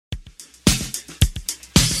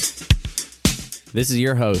This is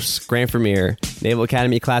your host, Grant Vermeer, Naval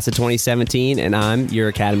Academy Class of 2017, and I'm your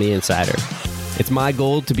Academy Insider. It's my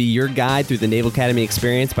goal to be your guide through the Naval Academy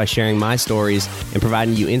experience by sharing my stories and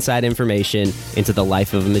providing you inside information into the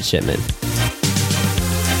life of a midshipman.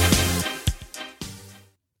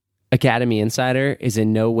 Academy Insider is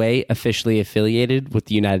in no way officially affiliated with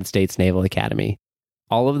the United States Naval Academy.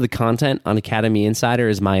 All of the content on Academy Insider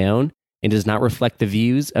is my own and does not reflect the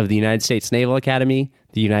views of the United States Naval Academy,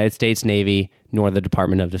 the United States Navy, nor the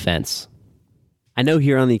Department of Defense. I know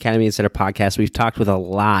here on the Academy Insider podcast, we've talked with a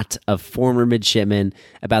lot of former midshipmen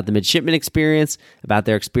about the midshipman experience, about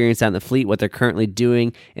their experience out in the fleet, what they're currently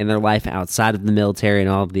doing in their life outside of the military and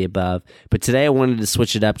all of the above. But today I wanted to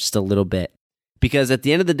switch it up just a little bit. Because at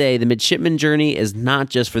the end of the day, the midshipman journey is not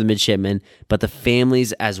just for the midshipmen, but the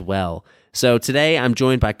families as well. So today I'm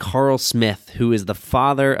joined by Karl Smith, who is the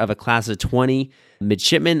father of a class of 20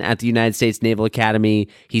 midshipmen at the United States Naval Academy.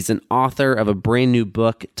 He's an author of a brand new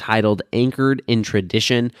book titled Anchored in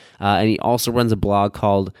Tradition, and he also runs a blog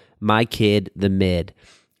called My Kid, the Mid.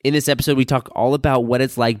 In this episode, we talk all about what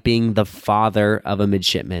it's like being the father of a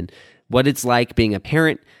midshipman, what it's like being a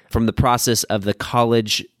parent from the process of the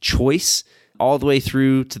college choice all the way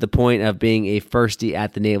through to the point of being a firstie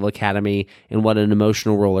at the Naval Academy, and what an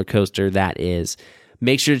emotional roller coaster that is.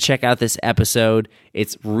 Make sure to check out this episode.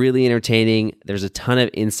 It's really entertaining. There's a ton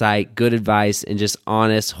of insight, good advice, and just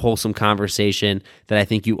honest, wholesome conversation that I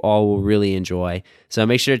think you all will really enjoy. So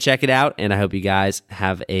make sure to check it out, and I hope you guys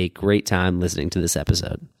have a great time listening to this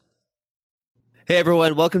episode. Hey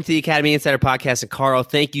everyone, welcome to the Academy Insider Podcast. And Karl,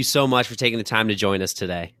 thank you so much for taking the time to join us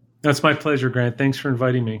today. That's my pleasure, Grant. Thanks for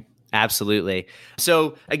inviting me. Absolutely.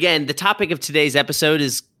 So again, the topic of today's episode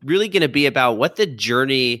is really going to be about what the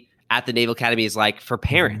journey at the Naval Academy is like for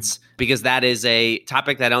parents, because that is a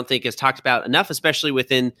topic that I don't think is talked about enough, especially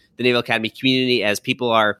within the Naval Academy community as people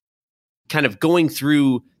are kind of going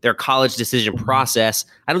through their college decision process.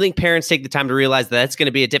 I don't think parents take the time to realize that that's going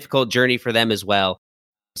to be a difficult journey for them as well.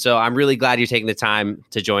 So I'm really glad you're taking the time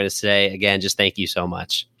to join us today. Again, just thank you so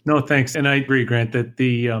much. No, thanks. And I agree, Grant, that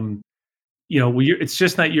it's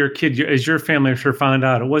just not your kid. As your family, I'm sure, found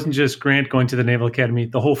out, it wasn't just Grant going to the Naval Academy.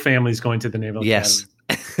 The whole family's going to the Naval Academy. Yes.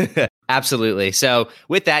 Absolutely. So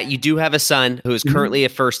with that, you do have a son who is currently a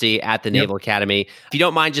firstie at the Naval Academy. If you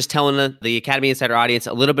don't mind just telling the Academy Insider audience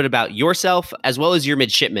a little bit about yourself as well as your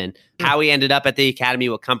midshipman, how he ended up at the Academy,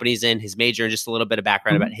 what company he's in, his major, and just a little bit of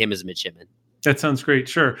background about him as a midshipman. That sounds great.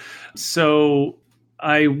 Sure. So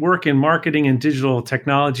I work in marketing and digital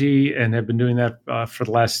technology and have been doing that for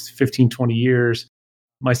the last 15, 20 years.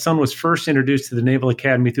 My son was first introduced to the Naval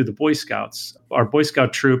Academy through the Boy Scouts. Our Boy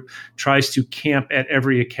Scout troop tries to camp at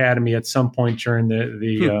every academy at some point during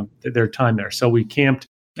their time there. So we camped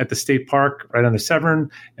at the state park right on the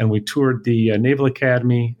Severn, and we toured the Naval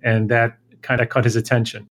Academy, and that kind of caught his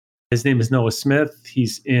attention. His name is Noah Smith.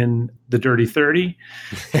 He's in the Dirty 30,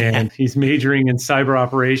 and he's majoring in cyber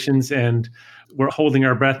operations. And we're holding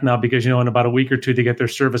our breath now because, in about a week or two, they get their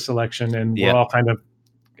service selection, and we're all kind of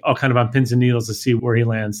on pins and needles to see where he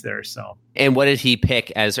lands there. So, and what did he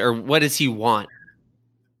pick or what does he want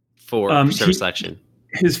for service selection?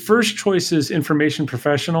 His first choice is information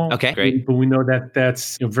professional. Okay, great. But we know that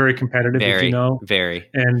that's very competitive, Very.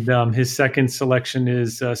 And his second selection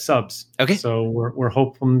is subs. Okay. So we're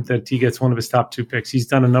hoping that he gets one of his top two picks. He's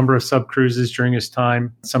done a number of sub cruises during his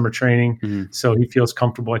time, summer training. So he feels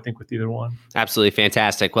comfortable, I think, with either one. Absolutely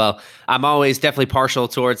fantastic. Well, I'm always definitely partial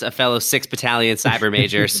towards a fellow 6th Battalion cyber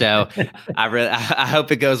major. So I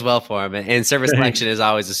hope it goes well for him. And service selection is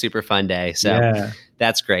always a super fun day. So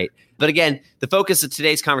that's great. But again, the focus of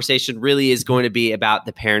today's conversation really is going to be about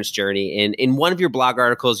the parent's journey. And in one of your blog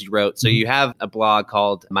articles you wrote, so you have a blog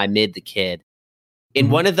called My Mid the Kid. In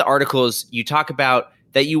one of the articles, you talk about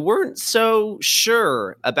that you weren't so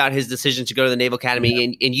sure about his decision to go to the Naval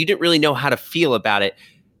Academy, and you didn't really know how to feel about it.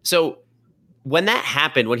 So when that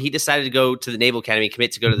happened, when he decided to go to the Naval Academy,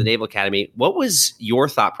 commit to go to the Naval Academy, what was your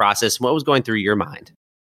thought process? What was going through your mind?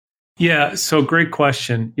 Yeah, so great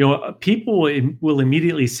question. People will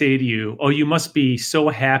immediately say to you, "Oh, you must be so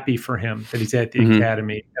happy for him that he's at the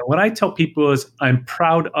academy." And what I tell people is, I'm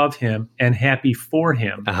proud of him and happy for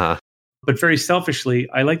him. But very selfishly,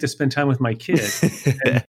 I like to spend time with my kid.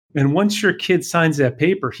 And once your kid signs that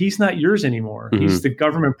paper, he's not yours anymore. He's the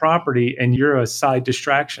government property, and you're a side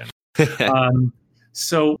distraction.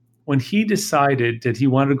 So when he decided that he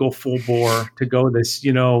wanted to go full bore to go this,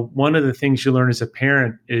 one of the things you learn as a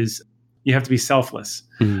parent is you have to be selfless.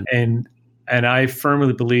 And I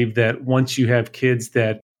firmly believe that once you have kids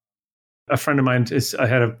that a friend of mine, I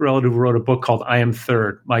had a relative who wrote a book called I Am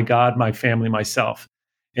Third, My God, My Family, Myself.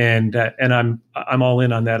 and I'm all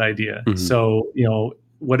in on that idea. Mhm. So,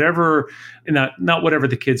 whatever, not whatever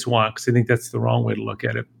the kids want, because I think that's the wrong way to look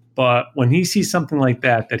at it. But when he sees something like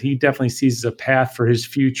that he definitely sees as a path for his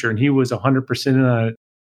future, and he was 100% in on it,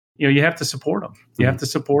 you have to support him. You have to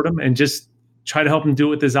support him and just try to help him do it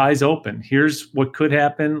with his eyes open. Here's what could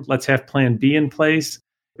happen. Let's have plan B in place.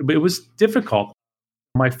 But it was difficult.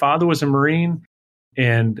 My father was a Marine,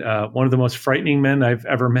 and one of the most frightening men I've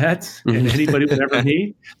ever met, and anybody would ever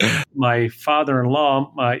meet. My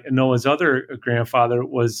father-in-law, Noah's other grandfather,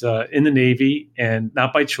 was in the Navy, and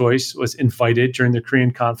not by choice, was invited during the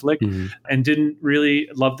Korean conflict, and didn't really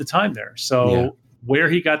love the time there. So where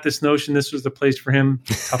he got this notion this was the place for him,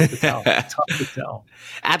 tough to tell. Tough to tell.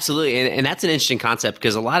 Absolutely. And that's an interesting concept,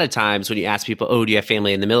 because a lot of times when you ask people, oh, do you have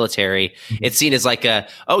family in the military? It's seen as like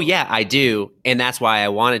oh, yeah, I do. And that's why I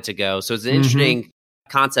wanted to go. So it's an interesting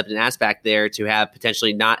concept and aspect there to have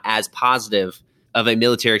potentially not as positive of a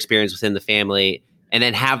military experience within the family, and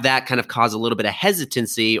then have that kind of cause a little bit of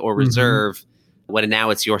hesitancy or reserve when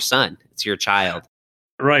now it's your son, it's your child.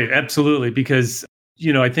 Right. Absolutely. Because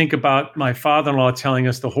I think about my father-in-law telling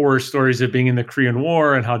us the horror stories of being in the Korean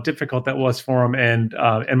War and how difficult that was for him. And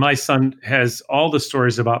my son has all the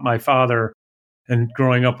stories about my father and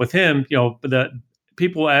growing up with him. The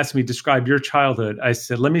people ask me, describe your childhood. I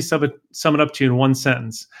said, let me sum it up to you in one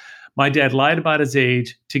sentence. My dad lied about his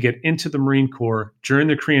age to get into the Marine Corps during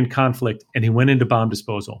the Korean conflict, and he went into bomb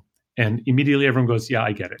disposal. And immediately everyone goes, yeah,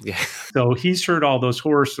 I get it. Yeah. So he's heard all those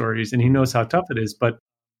horror stories, and he knows how tough it is. But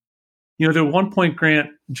there one point, Grant,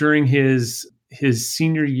 during his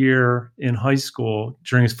senior year in high school,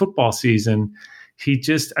 during his football season, I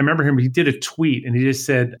remember him, he did a tweet and he just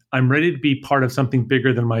said, I'm ready to be part of something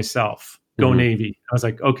bigger than myself. Go Navy. I was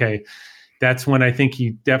like, okay, that's when I think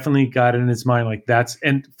he definitely got it in his mind.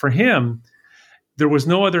 And for him, there was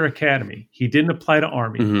no other academy. He didn't apply to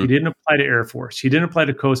Army. He didn't apply to Air Force. He didn't apply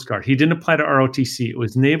to Coast Guard. He didn't apply to ROTC. It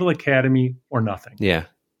was Naval Academy or nothing. Yeah.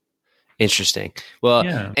 Interesting. Well,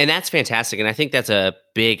 and that's fantastic. And I think that's a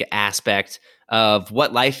big aspect of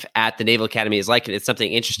what life at the Naval Academy is like. And it's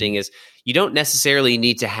something interesting is you don't necessarily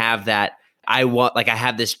need to have that. I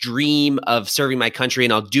have this dream of serving my country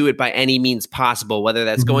and I'll do it by any means possible, whether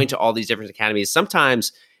that's going to all these different academies.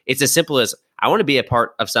 Sometimes it's as simple as I want to be a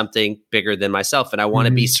part of something bigger than myself. And I want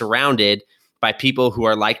to be surrounded by people who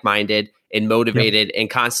are like-minded and motivated and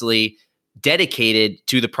constantly dedicated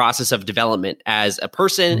to the process of development as a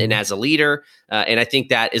person and as a leader. And I think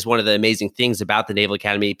that is one of the amazing things about the Naval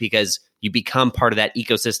Academy, because you become part of that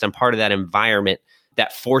ecosystem, part of that environment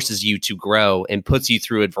that forces you to grow and puts you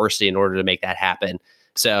through adversity in order to make that happen.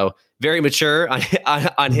 So very mature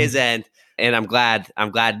on his end. And I'm glad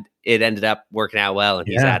it ended up working out well and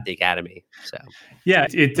he's at the Academy. So yeah,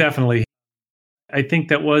 it definitely, I think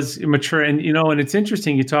that was immature. And, and it's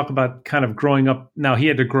interesting, you talk about kind of growing up. Now he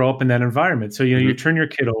had to grow up in that environment. So, you turn your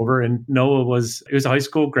kid over, and Noah was a high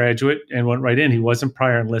school graduate and went right in. He wasn't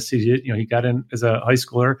prior enlisted. He got in as a high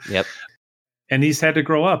schooler. Yep. And he's had to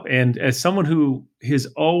grow up. And as someone who has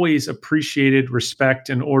always appreciated respect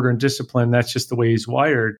and order and discipline, that's just the way he's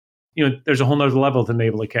wired. There's a whole nother level of the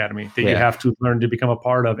Naval Academy that you have to learn to become a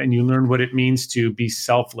part of. And you learn what it means to be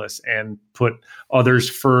selfless and put others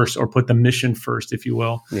first, or put the mission first, if you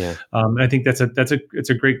will. Yeah. I think it's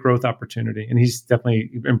a great growth opportunity. And he's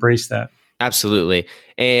definitely embraced that. Absolutely.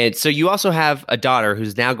 And so you also have a daughter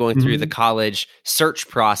who's now going through the college search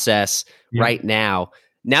process right now.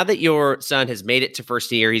 Now that your son has made it to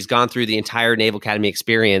first year, he's gone through the entire Naval Academy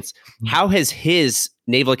experience. How has his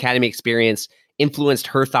Naval Academy experience influenced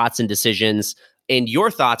her thoughts and decisions, and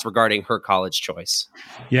your thoughts regarding her college choice?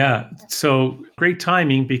 Yeah. So great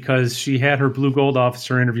timing, because she had her Blue Gold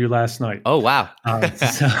officer interview last night. Oh, wow.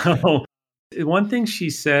 So one thing she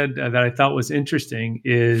said that I thought was interesting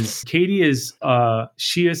is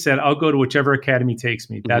she has said, I'll go to whichever academy takes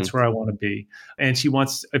me. That's where I want to be. And she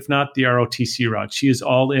wants, if not the ROTC route, she is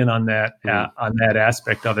all in on that, on that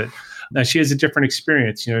aspect of it. Now she has a different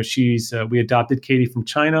experience. We adopted Katie from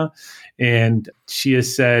China, and she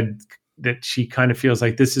has said that she kind of feels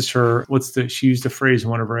like this is her, she used the phrase in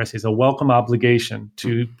one of her essays, a welcome obligation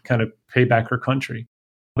to kind of pay back her country.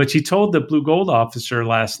 But she told the Blue Gold officer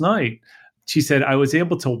last night, she said, I was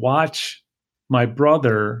able to watch my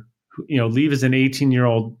brother, leave as an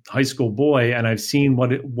 18-year-old high school boy, and I've seen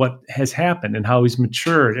what has happened and how he's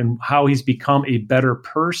matured and how he's become a better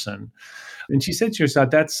person. And she said to herself,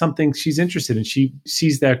 that's something she's interested in. She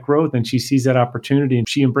sees that growth and she sees that opportunity, and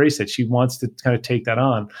she embraced it. She wants to kind of take that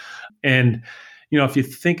on. And, if you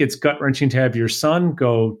think it's gut-wrenching to have your son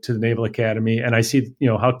go to the Naval Academy, and I see,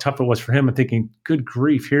 how tough it was for him, I'm thinking, good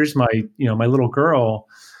grief, here's my little girl.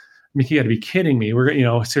 mean, you got to be kidding me.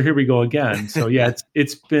 So here we go again. So yeah,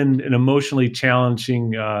 it's been an emotionally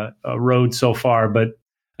challenging road so far. But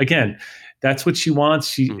again, that's what she wants.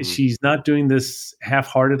 She's not doing this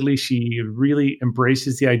half-heartedly. She really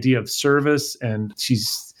embraces the idea of service, and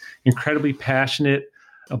she's incredibly passionate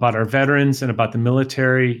about our veterans and about the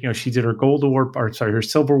military. She did her her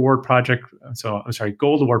Silver Award project.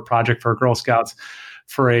 Gold Award project for Girl Scouts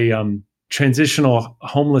for a transitional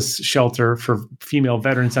homeless shelter for female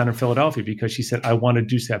veterans down in Philadelphia, because she said, I want to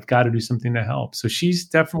do so. I've got to do something to help. So she's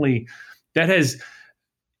definitely,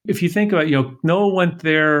 if you think about it, Noah went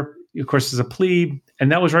there, of course, as a plebe, and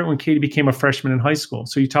that was right when Katie became a freshman in high school.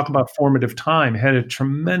 So you talk about formative time, it had a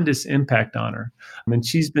tremendous impact on her. And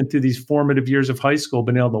she's been through these formative years of high school,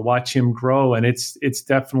 been able to watch him grow, and it's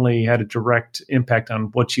definitely had a direct impact on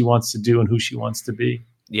what she wants to do and who she wants to be.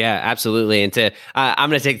 Yeah, absolutely. And I'm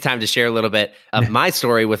going to take the time to share a little bit of my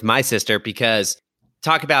story with my sister, because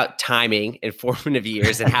talk about timing in formative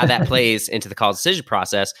years and how that plays into the college decision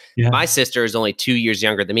process. Yeah. My sister is only 2 years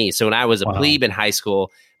younger than me. So when I was a plebe in high school,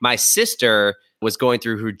 my sister was going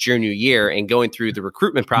through her junior year and going through the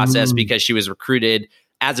recruitment process because she was recruited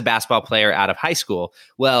as a basketball player out of high school.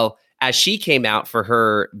 Well, as she came out for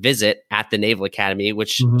her visit at the Naval Academy,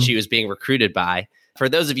 which she was being recruited by, for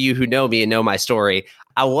those of you who know me and know my story,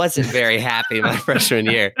 I wasn't very happy my freshman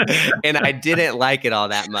year, and I didn't like it all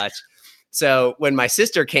that much. So when my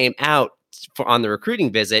sister came out on the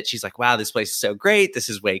recruiting visit, she's like, wow, this place is so great. This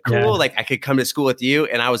is way cool. Yeah. Like, I could come to school with you.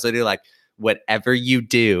 And I was literally like, whatever you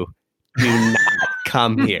do not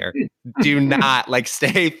come here. Do not,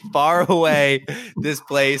 stay far away. This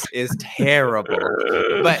place is terrible.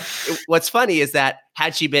 But what's funny is that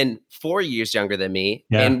had she been 4 years younger than me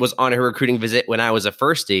and was on her recruiting visit when I was a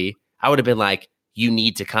firstie, I would have been like, you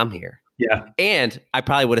need to come here. Yeah. And I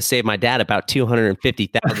probably would have saved my dad about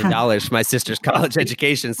 $250,000 for my sister's college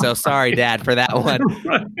education. So sorry, Dad, for that one.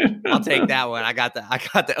 I'll take that one. I got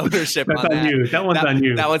the ownership on that. You. That one's on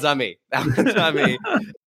you. That one's on me.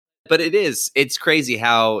 But it's crazy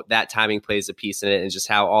how that timing plays a piece in it, and just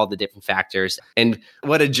how all the different factors, and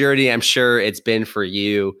what a journey I'm sure it's been for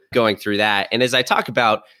you going through that. And as I talk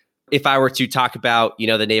about, if I were to talk about,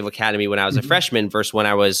 the Naval Academy when I was a freshman versus when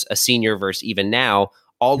I was a senior versus even now,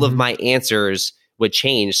 all of my answers would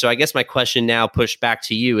change. So I guess my question now pushed back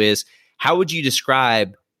to you is, how would you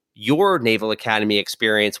describe your Naval Academy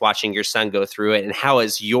experience watching your son go through it? And how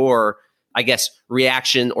has your, I guess,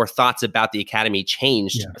 reaction or thoughts about the Academy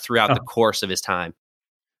changed throughout the course of his time?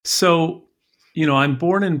 So, I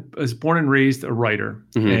was born and raised a writer,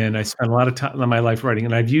 and I spent a lot of time in my life writing.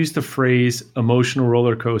 And I've used the phrase emotional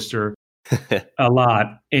roller coaster a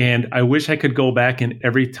lot. And I wish I could go back and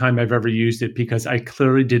every time I've ever used it, because I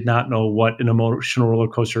clearly did not know what an emotional roller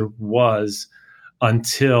coaster was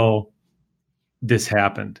until this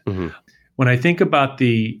happened. When I think about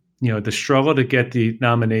the struggle to get the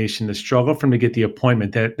nomination, the struggle for him to get the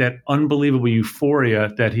appointment, that unbelievable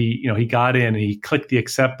euphoria that he got in and he clicked the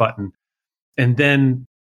accept button. And then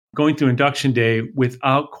going through induction day,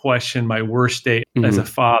 without question, my worst day as a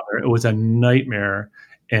father. It was a nightmare.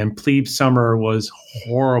 And plebe summer was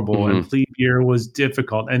horrible, and plebe year was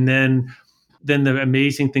difficult. And then the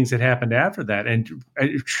amazing things that happened after that, and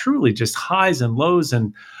truly just highs and lows,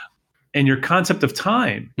 and your concept of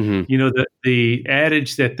time. The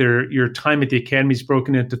adage that your time at the academy is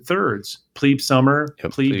broken into thirds: plebe summer,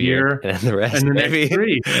 plebe year, and the rest, and the next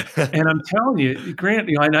three. And I'm telling you, Grant,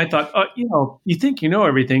 and I thought, you think you know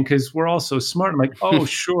everything because we're all so smart. I'm like, oh,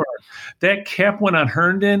 sure. That cap went on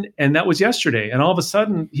Herndon, and that was yesterday. And all of a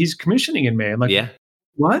sudden, he's commissioning in May. I'm like,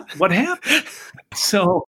 what happened?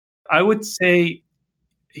 So I would say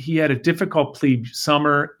he had a difficult plebe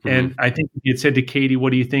summer. And I think if you had said to Katie,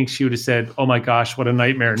 what do you think? She would have said, oh my gosh, what a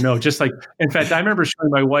nightmare. No, just like, in fact, I remember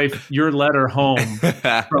showing my wife your letter home from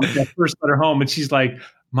that first letter home. And she's like,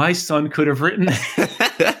 my son could have written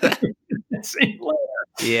that same letter.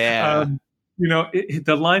 Yeah.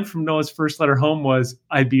 The line from Noah's first letter home was,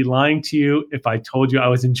 I'd be lying to you if I told you I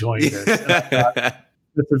was enjoying this.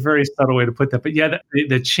 That's a very subtle way to put that. But yeah,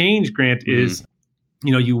 the change, Grant, is,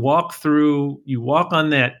 you walk on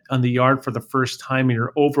the yard for the first time, and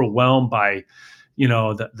you're overwhelmed by,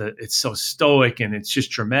 it's so stoic and it's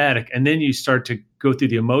just dramatic. And then you start to go through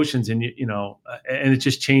the emotions, and and it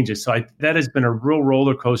just changes. So that has been a real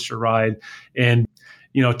roller coaster ride. And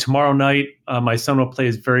tomorrow night, My son will play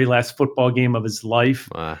his very last football game of his life,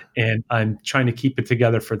 Wow. and I'm trying to keep it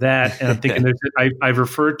together for that. And I'm thinking, I've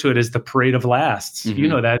referred to it as the parade of lasts. Mhm. You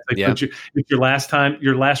know that. Like, Yep. it's your last time,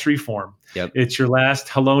 your last reform. Yep. It's your last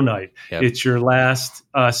hello night. Yep. It's your last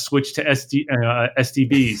switch to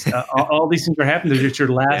SDBs. All these things are happening. It's your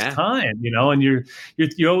last time, and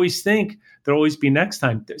you always think there'll always be next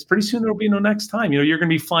time. Pretty soon there'll be no next time. You're going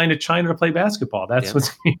to be flying to China to play basketball. That's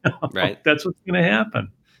what's right. That's what's going to happen.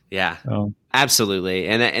 Yeah, absolutely.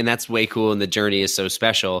 And that's way cool. And the journey is so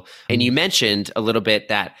special. And you mentioned a little bit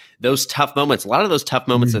that those tough moments, a lot of those tough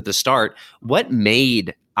moments at the start, what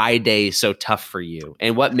made I-Day so tough for you?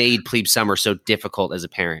 And what made Plebe Summer so difficult as a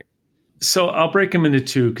parent? So I'll break them into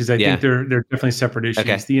two because I think they're definitely separate issues.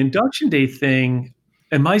 Okay. The induction day thing,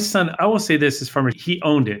 and my son, I will say this as far as he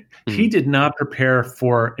owned it. Mm-hmm. He did not prepare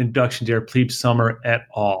for induction day or Plebe Summer at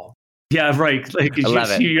all. Yeah, right. Like, you're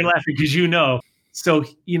laughing because So,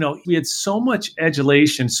 we had so much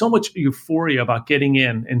adulation, so much euphoria about getting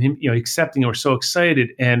in and him, accepting it. We're so excited.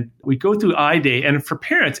 And we go through I-Day. And for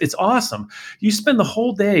parents, it's awesome. You spend the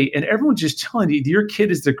whole day and everyone's just telling you your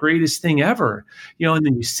kid is the greatest thing ever. And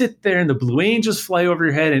then you sit there and the Blue Angels fly over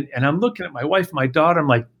your head. And I'm looking at my wife and my daughter. I'm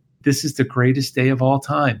like, this is the greatest day of all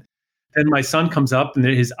time. Then my son comes up and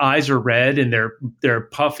his eyes are red and they're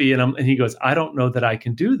puffy. And he goes, I don't know that I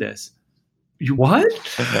can do this. You what?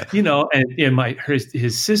 And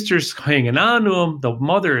his sister's hanging on to him. The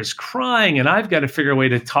mother is crying, and I've got to figure a way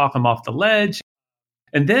to talk him off the ledge.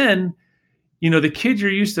 And then, the kid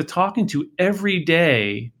you're used to talking to every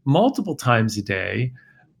day, multiple times a day,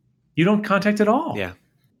 you don't contact at all. Yeah.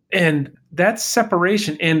 And that's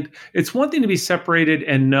separation. And it's one thing to be separated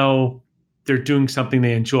and know they're doing something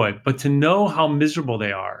they enjoy, but to know how miserable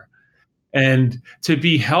they are. And to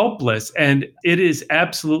be helpless, and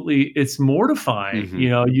it's mortifying.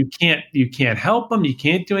 Mm-hmm. You can't help them, you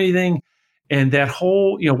can't do anything, and that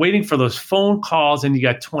whole waiting for those phone calls, and you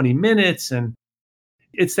got 20 minutes, and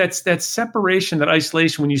it's that separation, that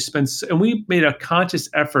isolation when you spend. And we made a conscious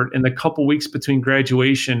effort in the couple weeks between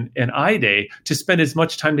graduation and I-Day to spend as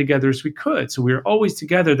much time together as we could. So we were always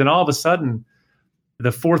together. Then all of a sudden,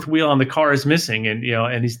 the fourth wheel on the car is missing, and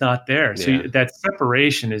he's not there. So that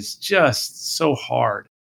separation is just so hard.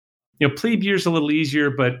 Plebe year's a little easier,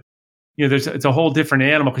 but it's a whole different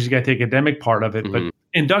animal because you got the academic part of it. Mm-hmm. But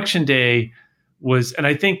induction day was, and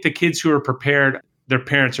I think the kids who are prepared, their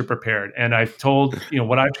parents are prepared. And I've told,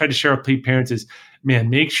 what I've tried to share with plebe parents is, man,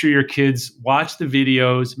 make sure your kids watch the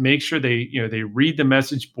videos, make sure they read the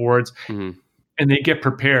message boards. Mm-hmm. And they get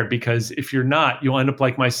prepared, because if you're not, you'll end up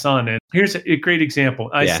like my son. And here's a great example.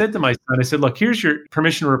 I said to my son, I said, look, here's your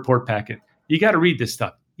permission report packet. You got to read this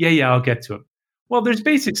stuff. Yeah, I'll get to it. Well, there's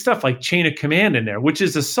basic stuff like chain of command in there, which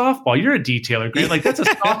is a softball. You're a detailer, Grant. Like, that's a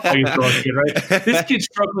softball you throw a kid, right? This kid's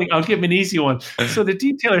struggling. I'll give him an easy one. So the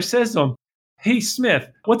detailer says to him, hey, Smith,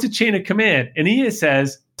 what's a chain of command? And he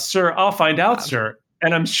says, sir, I'll find out, sir.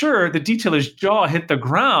 And I'm sure the detailer's jaw hit the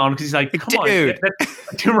ground because he's like, come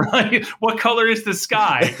on, right? What color is the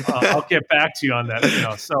sky? I'll get back to you on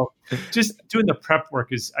that. So just doing the prep work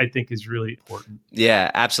I think is really important. Yeah,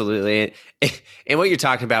 absolutely. And what you're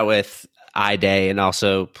talking about with I-Day and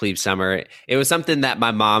also Plebe Summer, it was something that my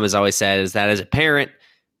mom has always said, is that as a parent,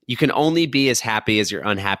 you can only be as happy as your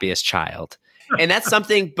unhappiest child. And that's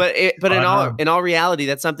something, but in all reality,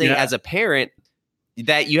 that's something as a parent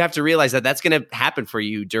that you have to realize that that's going to happen for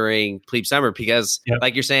you during Plebe Summer, because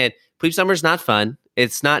like you're saying, Plebe Summer is not fun.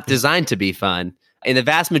 It's not designed to be fun. In the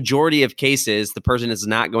vast majority of cases, the person is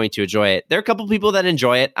not going to enjoy it. There are a couple people that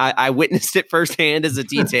enjoy it. I witnessed it firsthand as a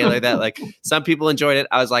detailer that like some people enjoyed it.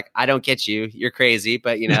 I was like, I don't get you. You're crazy,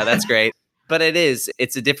 but that's great. But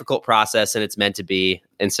it's a difficult process, and it's meant to be.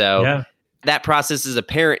 And so that process as a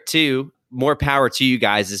parent too, more power to you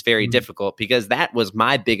guys, is very difficult, because that was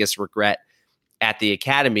my biggest regret at the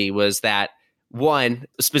academy, was that, one,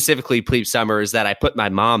 specifically Plebe Summer, is that I put my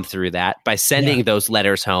mom through that by sending those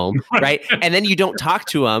letters home, right? And then you don't talk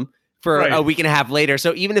to them for a week and a half later.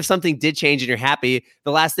 So even if something did change and you're happy,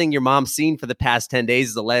 the last thing your mom's seen for the past 10 days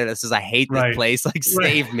is a letter that says, I hate this place, like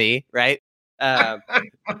save me, right?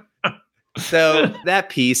 So that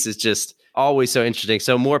piece is just always so interesting.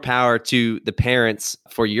 So more power to the parents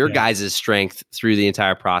for your guys' strength through the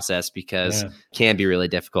entire process, because it can be really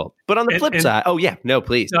difficult. But on the flip side,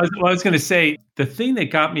 please. I was going to say, the thing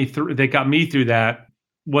that got me through that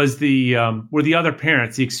was were the other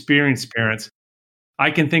parents, the experienced parents. I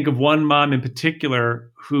can think of one mom in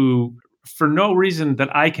particular who, for no reason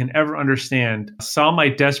that I can ever understand, saw my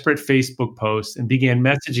desperate Facebook post and began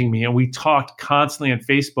messaging me, and we talked constantly on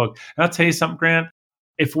Facebook. And I'll tell you something, Grant.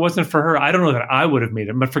 If it wasn't for her, I don't know that I would have made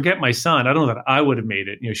it. But forget my son, I don't know that I would have made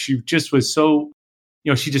it. She just was so,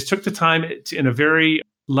 she just took the time in a very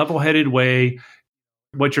level-headed way.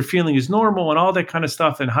 What you're feeling is normal and all that kind of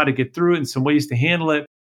stuff, and how to get through it and some ways to handle it.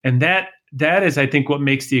 And that is, I think, what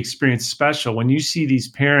makes the experience special. When you see these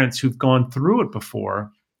parents who've gone through it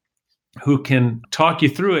before, who can talk you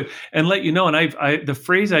through it and let you know. And the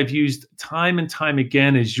phrase I've used time and time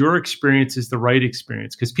again is, your experience is the right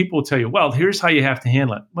experience. Because people will tell you, well, here's how you have to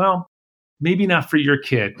handle it. Well, maybe not for your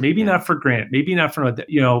kid, maybe not for Grant, maybe not for,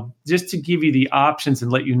 just to give you the options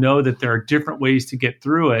and let you know that there are different ways to get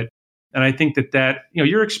through it. And I think that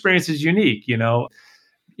your experience is unique.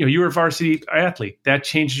 You were a varsity athlete. That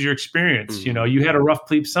changes your experience. Mm-hmm. You had a rough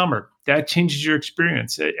plebe summer. That changes your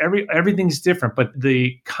experience. Everything's different, but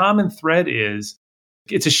the common thread is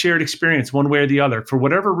it's a shared experience one way or the other. For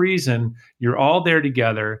whatever reason, you're all there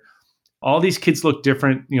together. All these kids look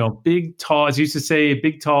different, big, tall, as you used to say,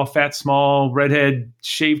 big, tall, fat, small, redhead,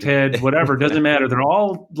 shaved head, whatever, doesn't matter. They're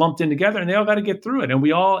all lumped in together and they all got to get through it. And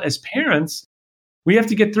we all, as parents, we have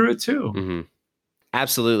to get through it too. Mm-hmm.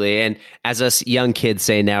 Absolutely. And as us young kids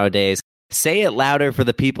say nowadays, say it louder for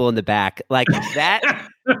the people in the back. Like that,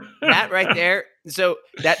 that right there. So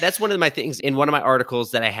that's one of my things in one of my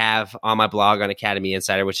articles that I have on my blog on Academy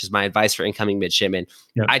Insider, which is my advice for incoming midshipmen.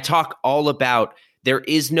 Yep. I talk all about there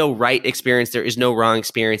is no right experience. There is no wrong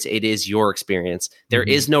experience. It is your experience. There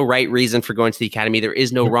is no right reason for going to the academy. There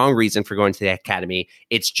is no wrong reason for going to the academy.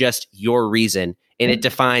 It's just your reason. And it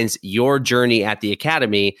defines your journey at the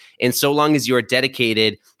academy. And so long as you are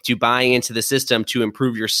dedicated to buying into the system to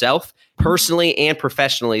improve yourself personally and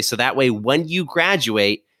professionally, so that way when you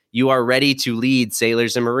graduate, you are ready to lead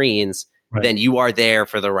sailors and Marines, right, then you are there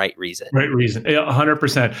for the right reason. Right reason.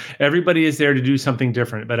 100%. Everybody is there to do something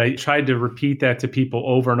different. But I tried to repeat that to people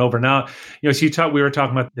over and over. Now, so we were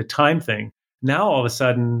talking about the time thing. Now, all of a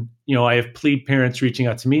sudden, I have plebe parents reaching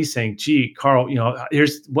out to me saying, gee, Karl,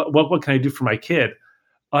 here's what can I do for my kid?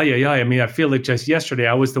 Oh, yeah. I mean, I feel like just yesterday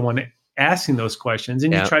I was the one asking those questions,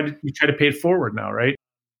 and you try to pay it forward now, right?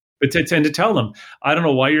 But to tell them, I don't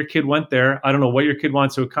know why your kid went there. I don't know what your kid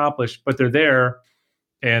wants to accomplish, but they're there,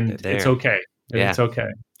 and it's okay. It's okay.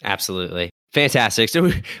 Absolutely. Fantastic.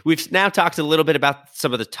 So we've now talked a little bit about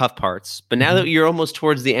some of the tough parts, but now that you're almost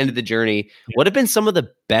towards the end of the journey, what have been some of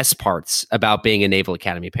the best parts about being a Naval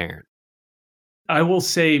Academy parent? I will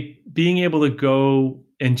say being able to go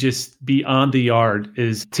and just be on the yard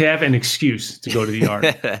is to have an excuse to go to the yard.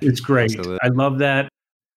 It's great. Absolutely. I love that.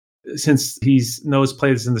 Since Noah's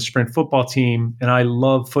played in the sprint football team, and I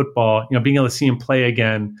love football, being able to see him play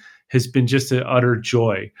again has been just an utter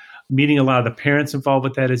joy. Meeting a lot of the parents involved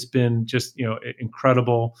with that has been just,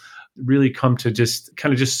 incredible. Really come to just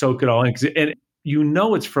kind of just soak it all in. And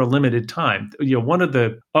it's for a limited time. One of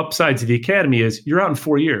the upsides of the academy is you're out in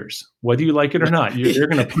 4 years, whether you like it or not. They're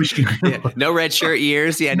going to push you. No red shirt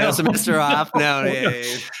years. No semester off. No.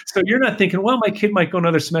 So you're not thinking, well, my kid might go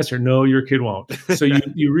another semester. No, your kid won't. So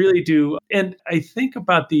you really do. And I think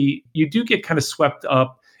about you do get kind of swept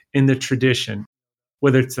up in the tradition,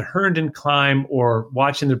 whether it's the Herndon climb or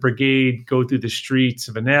watching the brigade go through the streets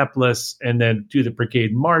of Annapolis and then do the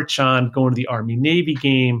brigade march on, going to the Army-Navy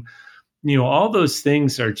game. All those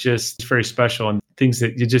things are just very special and things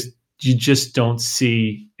that you just don't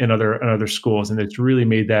see in other schools. And it's really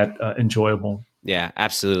made that enjoyable. Yeah,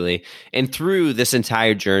 absolutely. And through this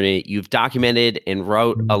entire journey, you've documented and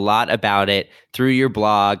wrote a lot about it through your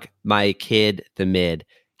blog, My Kid, the Mid.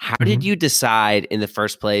 How did you decide in the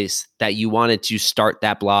first place that you wanted to start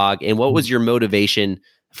that blog? And what was your motivation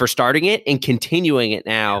for starting it and continuing it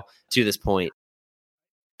now to this point?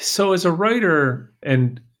 So as a writer,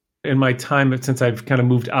 and in my time since I've kind of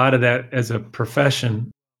moved out of that as a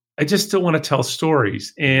profession, I just still want to tell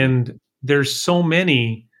stories. And there's so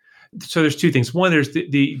many. So there's two things. One, there's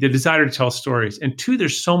the desire to tell stories. And two,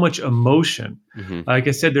 there's so much emotion. Like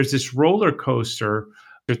I said, there's this roller coaster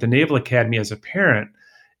at the Naval Academy as a parent.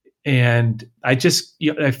 And I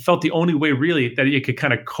felt the only way really that you could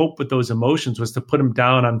kind of cope with those emotions was to put them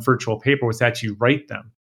down on virtual paper, was to actually write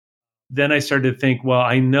them. Then I started to think, well,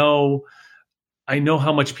 I know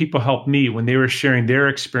how much people helped me when they were sharing their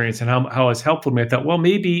experience and how it's helpful to me. I thought, well,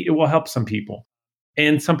 maybe it will help some people.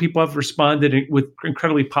 And some people have responded with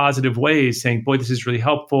incredibly positive ways, saying, boy, this is really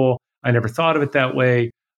helpful. I never thought of it that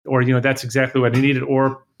way. Or, that's exactly what I needed.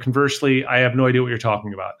 Or conversely, I have no idea what you're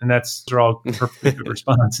talking about. And those are all perfectly good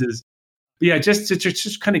responses. But yeah,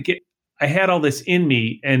 just kind of I had all this in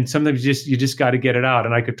me, and sometimes you just got to get it out.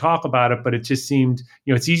 And I could talk about it, but it just seemed,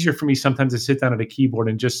 it's easier for me sometimes to sit down at a keyboard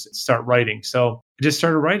and just start writing. So I just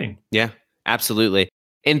started writing. Yeah, absolutely.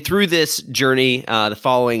 And through this journey, the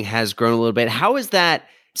following has grown a little bit. How is that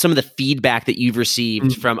some of the feedback that you've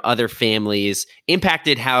received from other families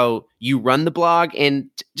impacted how you run the blog and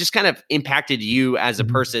just kind of impacted you as a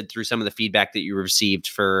person through some of the feedback that you received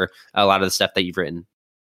for a lot of the stuff that you've written?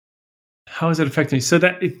 How has it affected me? So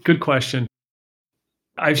good question.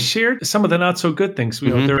 I've shared some of the not so good things.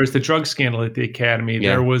 There was the drug scandal at the academy.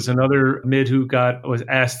 Yeah. There was another mid who was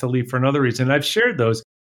asked to leave for another reason. I've shared those.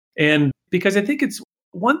 And because I think it's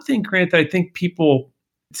one thing, Grant, that I think people,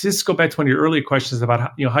 just go back to one of your earlier questions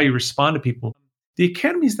about how you respond to people. The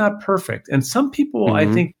academy is not perfect. And some people, I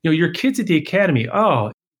think, your kids at the academy,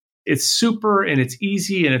 it's super and it's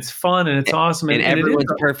easy and it's fun and it's awesome. And everyone's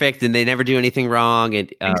perfect and they never do anything wrong.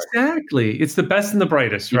 And exactly. It's the best and the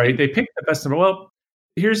brightest, right? They pick the best and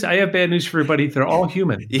I have bad news for everybody. They're all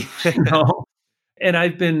human. And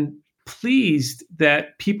I've been pleased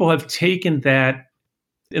that people have taken that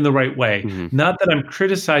in the right way. Not that I'm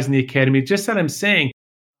criticizing the academy, just that I'm saying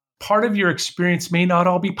part of your experience may not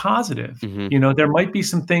all be positive. There might be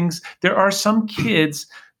some things. There are some kids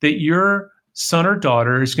that your son or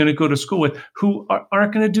daughter is going to go to school with who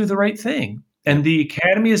aren't going to do the right thing. And the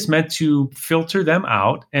academy is meant to filter them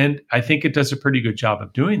out. And I think it does a pretty good job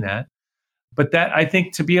of doing that. But that, I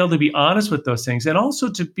think, to be able to be honest with those things and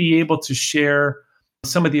also to be able to share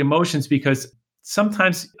some of the emotions, because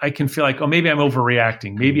sometimes I can feel like, maybe I'm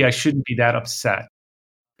overreacting. Maybe I shouldn't be that upset.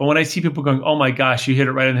 But when I see people going, oh my gosh, you hit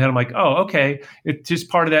it right in the head, I'm like, oh, okay. It's just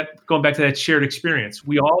part of that, going back to that shared experience.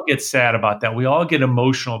 We all get sad about that. We all get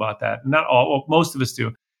emotional about that. Not all, most of us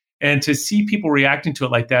do. And to see people reacting to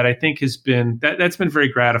it like that, I think has been, that's been very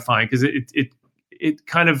gratifying, because it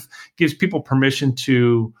kind of gives people permission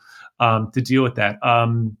to deal with that.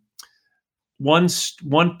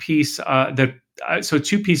 One piece so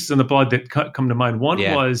two pieces in the blog that come to mind. One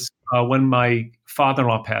was when my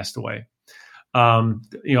father-in-law passed away. I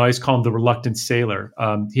always call him the reluctant sailor.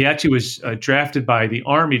 He actually was drafted by the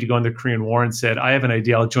Army to go in the Korean War and said, I have an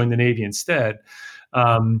idea, I'll join the Navy instead.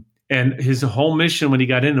 And his whole mission when he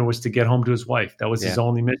got in there was to get home to his wife. That was his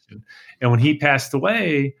only mission. And when he passed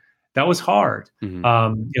away, that was hard.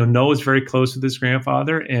 Noah was very close with his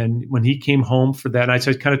grandfather. And when he came home for that, and I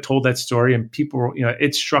kind of told that story, and people,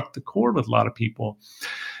 it struck the chord with a lot of people.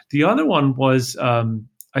 The other one was,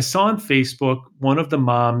 I saw on Facebook, one of the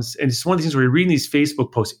moms, and it's one of the things where you're reading these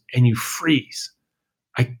Facebook posts and you freeze.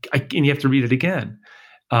 And you have to read it again.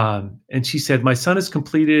 And she said, my son has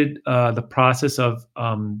completed the process of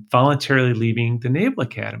voluntarily leaving the Naval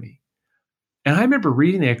Academy. And I remember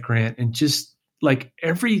reading that, Grant, and just like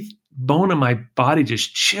every bone in my body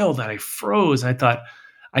just chilled and I froze. And I thought,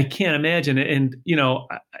 I can't imagine it.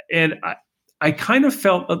 And, I kind of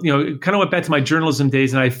felt, kind of went back to my journalism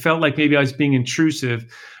days, and I felt like maybe I was being intrusive,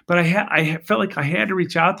 but I felt like I had to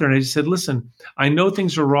reach out there, and I just said, listen, I know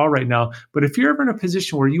things are raw right now, but if you're ever in a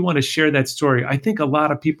position where you want to share that story, I think a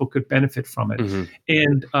lot of people could benefit from it.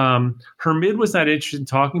 And her mid was not interested in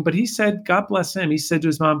talking, but he said, God bless him. He said to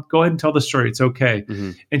his mom, go ahead and tell the story. It's okay.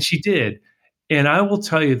 And she did. And I will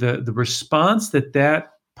tell you the response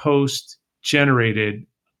that post generated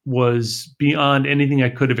was beyond anything I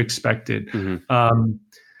could have expected.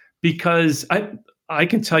 Because I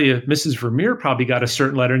can tell you, Mrs. Vermeer probably got a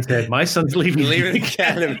certain letter and said, my son's leaving the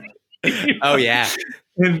academy. Oh, yeah.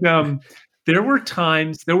 And there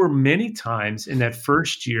were many times in that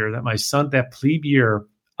first year that my son, that plebe year,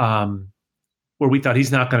 where we thought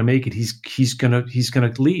he's not going to make it. He's going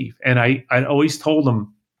to leave. And I always told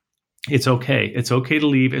him, it's okay. It's okay to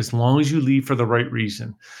leave as long as you leave for the right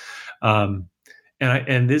reason.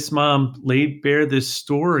 And this mom laid bare this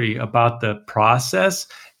story about the process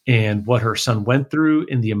and what her son went through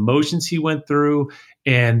and the emotions he went through.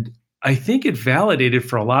 And I think it validated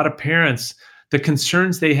for a lot of parents the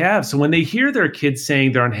concerns they have. So when they hear their kids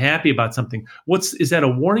saying they're unhappy about something, is that a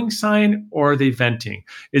warning sign, or are they venting?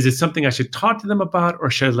 Is it something I should talk to them about, or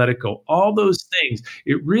should I let it go? All those things,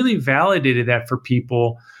 it really validated that for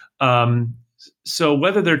people. So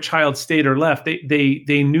whether their child stayed or left,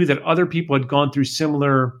 they knew that other people had gone through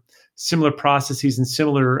similar processes and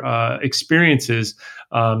similar experiences,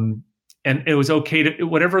 and it was okay to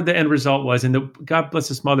whatever the end result was. And God bless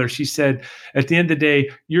his mother. She said, at the end of the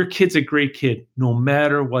day, your kid's a great kid, no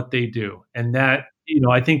matter what they do. And that,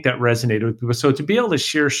 I think that resonated with people. So to be able to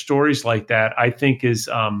share stories like that, I think is,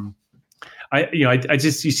 you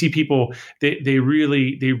see people, they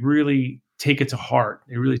really take it to heart.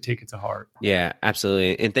 They really take it to heart. Yeah,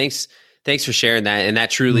 absolutely. And thanks for sharing that. And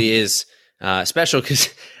that truly is special,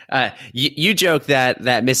 because You joke that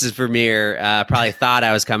Mrs. Vermeer probably thought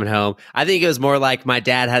I was coming home. I think it was more like my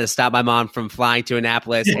dad had to stop my mom from flying to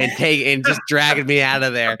Annapolis and just dragging me out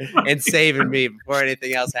of there and saving me before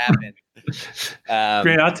anything else happened.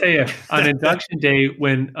 Grant, I'll tell you, on induction day,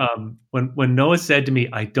 when Noah said to me,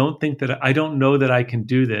 I don't know that I can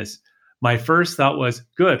do this. My first thought was,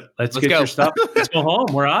 good, let's get your stuff. Let's go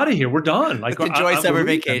home. We're out of here. We're done. Like, let's enjoy summer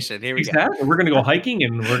vacation. Here we go. We're going to go hiking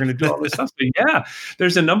and we're going to do all this stuff. So yeah,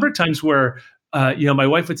 there's a number of times where, my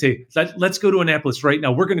wife would say, let's go to Annapolis right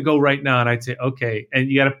now. We're going to go right now. And I'd say, okay.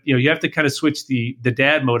 And you have to kind of switch the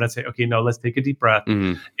dad mode and say, okay, no, let's take a deep breath.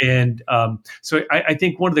 Mm-hmm. And so I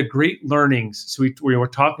think one of the great learnings, so we were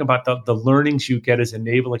talking about the learnings you get as a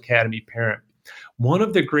Naval Academy parent. One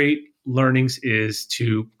of the great learnings is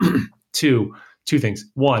to two things.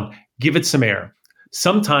 One, give it some air.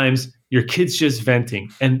 Sometimes your kid's just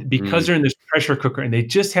venting, and because they're in this pressure cooker and they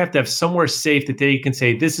just have to have somewhere safe that they can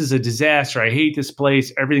say, this is a disaster. I hate this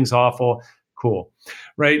place. Everything's awful. Cool.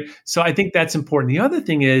 Right. So I think that's important. The other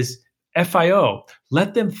thing is FIO,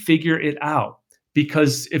 let them figure it out,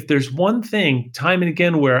 because if there's one thing time and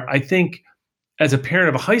again where I think as a parent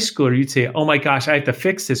of a high schooler, you'd say, oh my gosh, I have to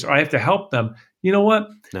fix this or I have to help them. You know what?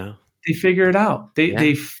 No. They figure it out.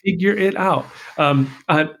 They figure it out.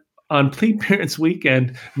 On Plebe Parents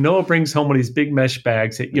Weekend, Noah brings home one of these big mesh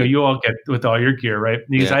bags that you all get with all your gear, right? And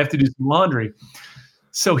he goes, I have to do some laundry.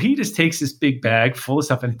 So he just takes this big bag full of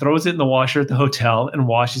stuff and throws it in the washer at the hotel and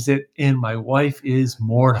washes it. And my wife is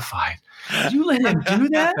mortified. You let him do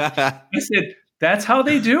that? I said, that's how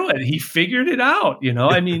they do it. He figured it out.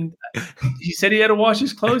 I mean, he said he had to wash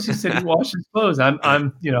his clothes. He said he washed his clothes. I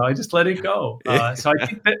just let it go. So I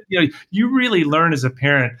think that, you really learn as a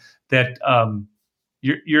parent that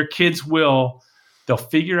your kids they'll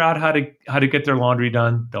figure out how to get their laundry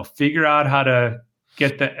done. They'll figure out how to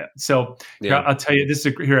get that. So I'll tell you,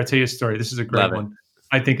 I'll tell you a story. This is a great one.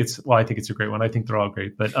 I think it's a great one. I think they're all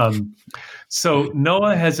great. But so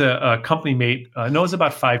Noah has a company mate. Noah's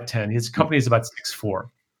about 5'10". His company is about 6'4".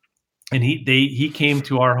 And he came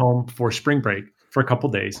to our home for spring break for a couple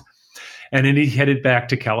days. And then he headed back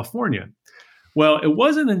to California. Well, it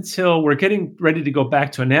wasn't until we're getting ready to go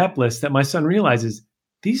back to Annapolis that my son realizes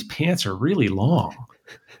these pants are really long.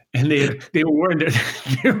 And they were wearing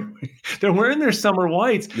they're wearing their summer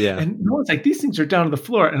whites. Yeah. And Noah's like, these things are down to the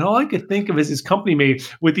floor. And all I could think of is his company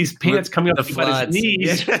mate with these pants coming up to about his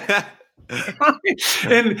knees.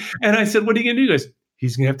 and I said, what are you going to do? He goes,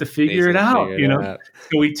 he's going to have to figure it out,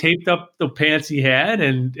 So we taped up the pants he had,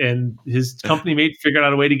 and his company mate figured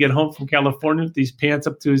out a way to get home from California with these pants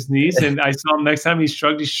up to his knees. And I saw him next time. He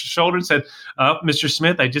shrugged his shoulders and said, Mr.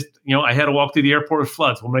 Smith, I just, I had to walk through the airport with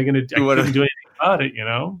floods. What am I going to do? I couldn't do anything about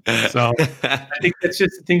it, So I think that's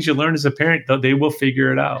just the things you learn as a parent, though. They will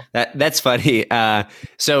figure it out. That's funny.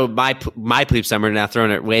 So my plebe summer, now throwing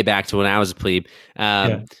it way back to when I was a plebe,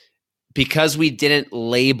 because we didn't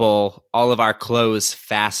label all of our clothes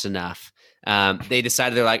fast enough, they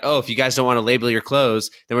decided, they're like, oh, if you guys don't want to label your clothes,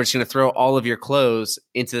 then we're just going to throw all of your clothes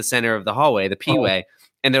into the center of the hallway, the P-way.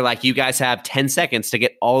 And they're like, you guys have 10 seconds to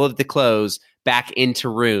get all of the clothes back into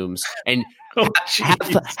rooms. And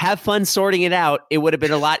have fun sorting it out. It would have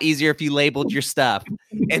been a lot easier if you labeled your stuff.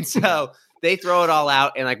 And so they throw it all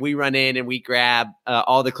out, and we run in and we grab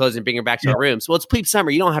all the clothes and bring them back to our rooms. Well, it's plebe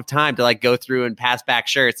summer. You don't have time to go through and pass back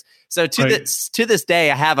shirts. So to this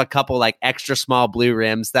day, I have a couple extra small blue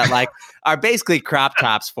rims that are basically crop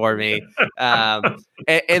tops for me.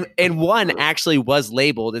 And one actually was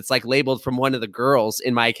labeled. It's labeled from one of the girls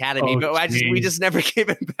in my academy, but we just never gave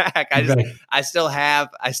it back. I still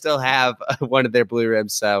have one of their blue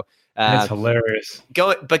rims. So. That's hilarious.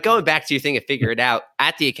 Going back to your thing of figure it out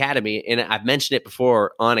at the academy, and I've mentioned it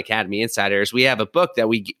before on Academy Insiders, we have a book that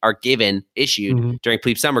we are issued during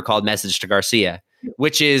plebe summer called Message to Garcia,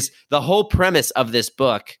 which is the whole premise of this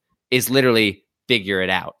book is literally figure it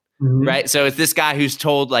out, right? So it's this guy who's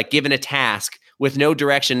told, given a task with no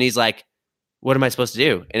direction. And he's like, what am I supposed to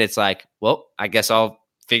do? And it's like, well, I guess I'll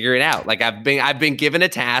figure it out. I've been given a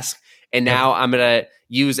task, and now I'm going to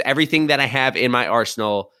use everything that I have in my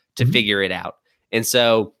arsenal to figure it out. And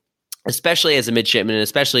so, especially as a midshipman, and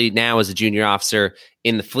especially now as a junior officer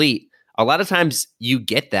in the fleet, a lot of times you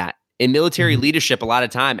get that. In military leadership, a lot of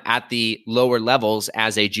time at the lower levels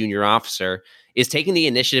as a junior officer is taking the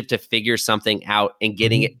initiative to figure something out and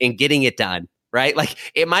getting it done, right?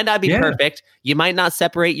 It might not be perfect. You might not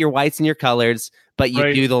separate your whites and your colors, but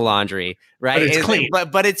you do the laundry, right? But it's clean.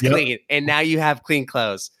 But it's clean. And now you have clean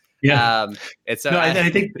clothes. Yeah. And so No, I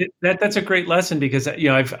think that's a great lesson because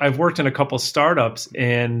I've worked in a couple startups,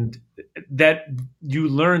 and that you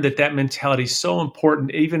learn that mentality is so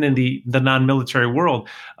important even in the non-military world.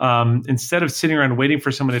 Instead of sitting around waiting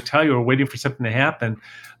for someone to tell you or waiting for something to happen,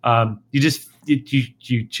 you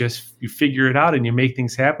figure it out and you make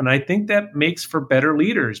things happen. I think that makes for better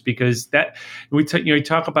leaders because that you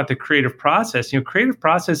talk about the creative process. Creative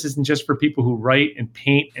process isn't just for people who write and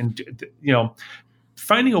paint and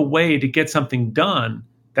finding a way to get something done.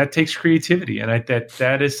 That takes creativity, and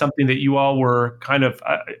that is something that you all were kind of.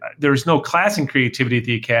 There's no class in creativity at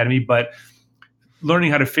the academy, but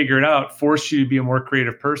learning how to figure it out forced you to be a more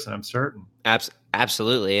creative person. I'm certain.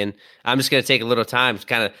 Absolutely, and I'm just going to take a little time,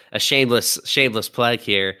 kind of a shameless plug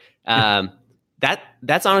here.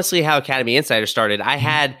 That's honestly how Academy Insider started. I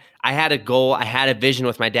had a goal, I had a vision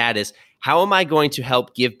with my dad. Is how am I going to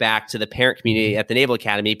help give back to the parent community at the Naval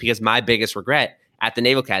Academy? Because my biggest regret at the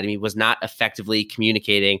Naval Academy was not effectively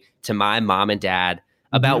communicating to my mom and dad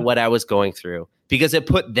about what I was going through, because it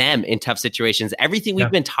put them in tough situations. Everything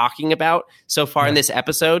we've been talking about so far in this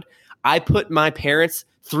episode, I put my parents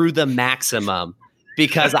through the maximum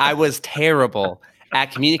because I was terrible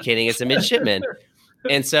at communicating as a midshipman.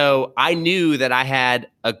 And so I knew that I had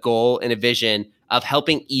a goal and a vision of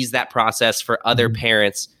helping ease that process for other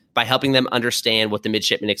parents by helping them understand what the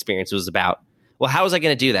midshipman experience was about. Well, how was I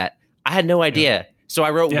going to do that? I had no idea. So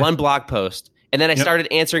I wrote one blog post, and then I started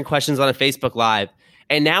answering questions on a Facebook Live.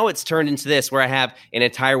 And now it's turned into this where I have an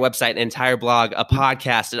entire website, an entire blog, a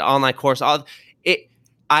podcast, an online course.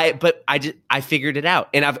 I figured it out,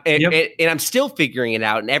 and I'm still figuring it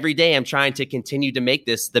out. And every day I'm trying to continue to make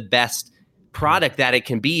this the best product that it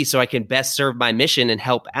can be, so I can best serve my mission and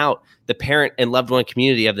help out the parent and loved one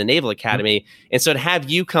community of the Naval Academy. And so to have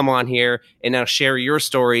you come on here and now share your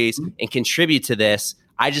stories and contribute to this,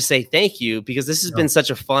 I just say thank you, because this has been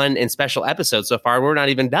such a fun and special episode so far. We're not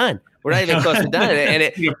even done. We're not even close to done.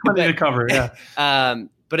 And you have plenty to cover. Yeah.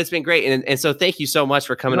 But it's been great. And so thank you so much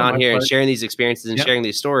for coming on here and sharing these experiences and sharing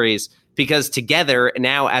these stories, because together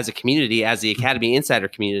now as a community, as the Academy Insider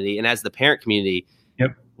community and as the parent community,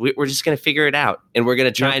 we're just going to figure it out, and we're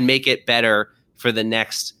going to try and make it better for the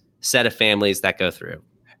next set of families that go through.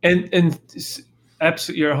 And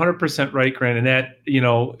absolutely, you're 100% right, Grant. And that,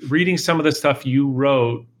 reading some of the stuff you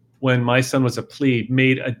wrote when my son was a plebe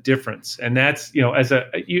made a difference. And that's,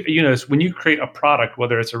 when you create a product,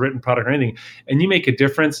 whether it's a written product or anything, and you make a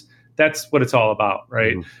difference, that's what it's all about,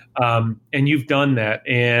 right? And you've done that.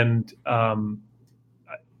 And one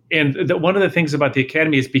of the things about the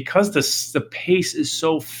Academy is because the pace is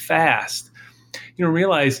so fast,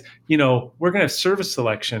 realize, we're going to have service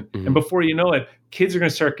selection. And before you know it, kids are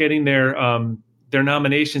going to start getting their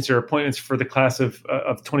nominations or appointments for the class of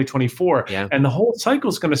 2024. And the whole cycle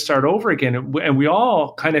is going to start over again. And we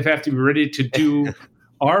all kind of have to be ready to do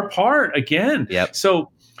our part again.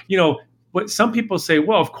 So, what some people say,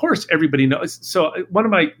 well, of course, everybody knows. So one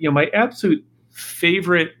of my absolute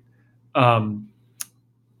favorite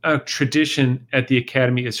tradition at the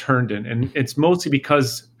Academy is Herndon. And it's mostly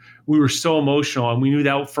because we were so emotional, and we knew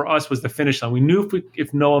that for us was the finish line. We knew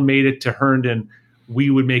if Noah made it to Herndon, we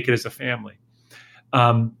would make it as a family.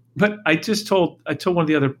 But I told one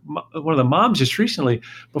of the moms just recently,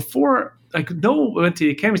 before Noah went to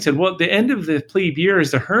the Academy, said, well, the end of the plebe year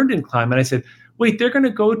is the Herndon climb. And I said, wait, they're going to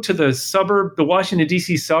go to the Washington,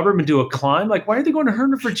 D.C. suburb and do a climb? Like, why are they going to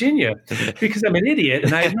Herndon, Virginia? Because I'm an idiot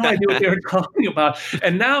and I had no idea what they were talking about.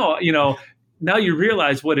 And now, now you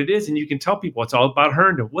realize what it is, and you can tell people it's all about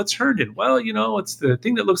Herndon. What's Herndon? Well, it's the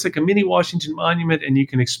thing that looks like a mini Washington monument, and you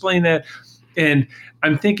can explain that. And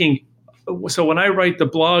I'm thinking, so when I write the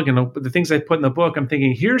blog and the things I put in the book, I'm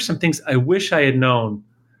thinking, here's some things I wish I had known,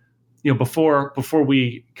 before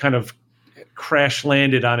we kind of crash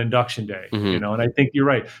landed on induction day, and I think you're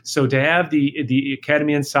right. So to have the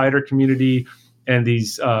Academy Insider community and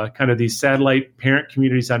these kind of these satellite parent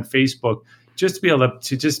communities on Facebook, just to be able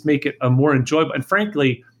to just make it a more enjoyable. And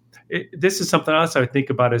frankly, this is something else I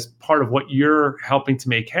think about as part of what you're helping to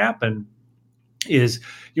make happen is,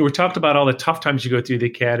 we talked about all the tough times you go through the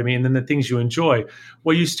Academy and then the things you enjoy.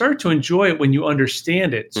 Well, you start to enjoy it when you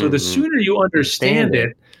understand it. So the sooner you understand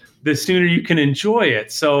it, the sooner you can enjoy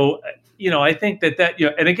it. So, I think that,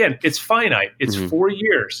 and again, it's finite. It's 4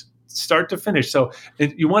 years, start to finish. So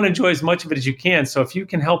you want to enjoy as much of it as you can. So if you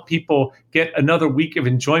can help people get another week of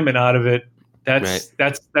enjoyment out of it, that's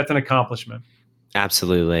an accomplishment.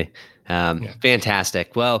 Absolutely.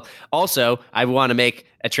 Fantastic. Well, also, I want to make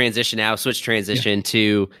a transition now, switch transition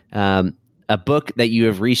to a book that you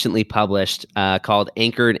have recently published called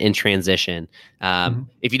Anchored in Transition.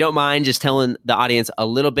 If you don't mind just telling the audience a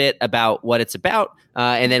little bit about what it's about,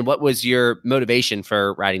 and then what was your motivation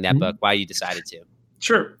for writing that book, why you decided to.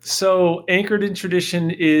 Sure. So Anchored in Tradition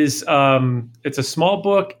is it's a small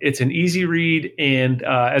book. It's an easy read. And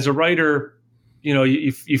as a writer,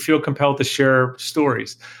 you feel compelled to share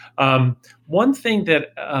stories. One thing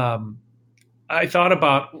that I thought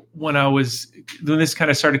about when this kind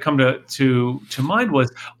of started to come to mind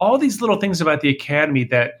was all these little things about the Academy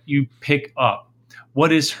that you pick up.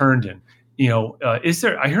 What is Herndon?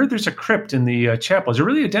 I heard there's a crypt in the chapel. Is there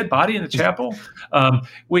really a dead body in the chapel?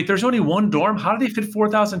 Wait, there's only one dorm. How do they fit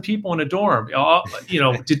 4,000 people in a dorm?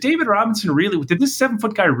 Did David Robinson did this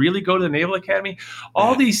 7-foot guy really go to the Naval Academy?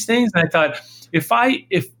 All these things. And I thought, if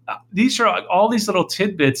these are all these little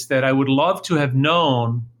tidbits that I would love to have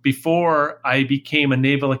known before I became a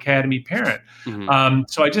Naval Academy parent.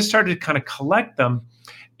 So I just started to kind of collect them.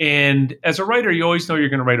 And as a writer, you always know you're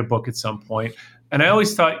going to write a book at some point. And I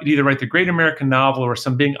always thought you'd either write the great American novel or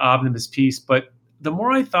some big omnibus piece. But the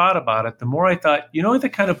more I thought about it, the more I thought, the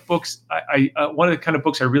kind of books one of the kind of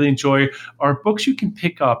books I really enjoy are books you can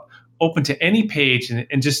pick up, open to any page,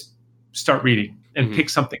 and just start reading and pick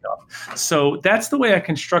something up. So that's the way I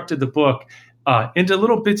constructed the book into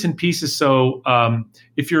little bits and pieces. So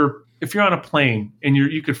if you're on a plane and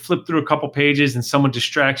you could flip through a couple pages and someone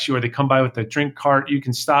distracts you, or they come by with a drink cart, you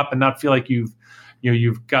can stop and not feel like you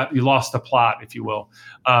lost the plot, if you will.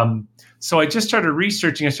 So I just started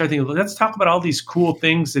researching. I started thinking, let's talk about all these cool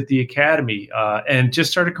things at the Academy, and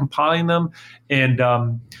just started compiling them, and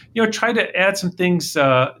try to add some things,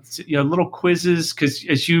 little quizzes, because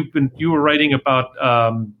as you were writing about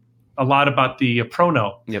a lot about the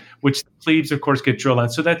prono, which the plebes, of course, get drilled on.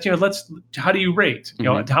 So that how do you rate?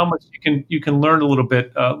 How much you can learn a little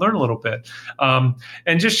bit,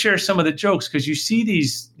 and just share some of the jokes, because you see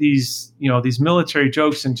these military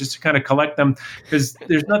jokes, and just to kind of collect them, because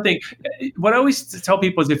there's nothing. What I always tell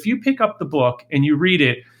people is, if you pick up the book and you read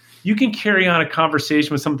it, you can carry on a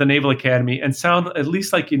conversation with some of the Naval Academy and sound at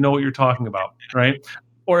least like you know what you're talking about, right?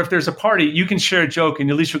 Or if there's a party, you can share a joke and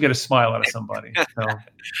at least you'll get a smile out of somebody. So.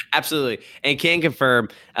 Absolutely. And can confirm,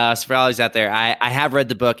 so for all those out there, I have read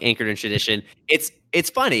the book Anchored in Tradition. It's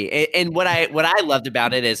funny. And what I loved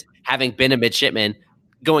about it is, having been a midshipman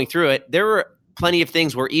going through it, there were plenty of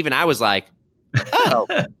things where even I was like, oh,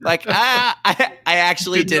 like I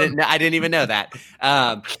actually didn't know. I didn't even know that.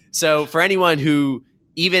 So for anyone who,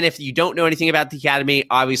 even if you don't know anything about the Academy,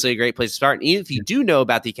 obviously a great place to start. And even if you do know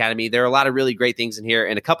about the Academy, there are a lot of really great things in here,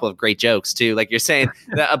 and a couple of great jokes too. Like you're saying,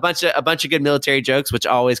 a bunch of good military jokes, which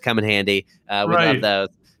always come in handy. We love those.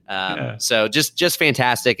 So just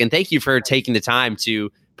fantastic. And thank you for taking the time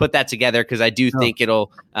to put that together, because I do think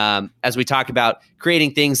it'll, as we talk about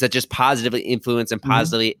creating things that just positively influence and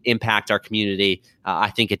positively impact our community, I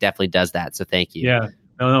think it definitely does that. So thank you. Yeah.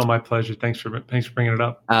 No, my pleasure. Thanks for bringing it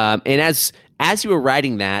up. And as you were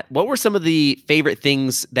writing that, what were some of the favorite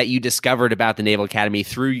things that you discovered about the Naval Academy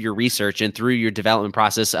through your research and through your development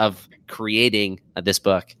process of creating this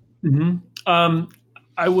book?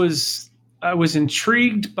 I was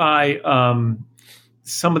intrigued by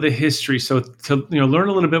some of the history. So to learn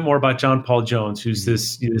a little bit more about John Paul Jones, who's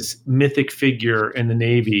this mythic figure in the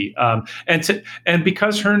Navy, and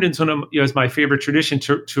because Herndon's one of is my favorite tradition,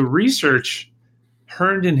 to research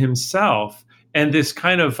Herndon himself. And this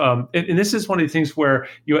kind of, and this is one of the things where,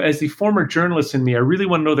 as the former journalist in me, I really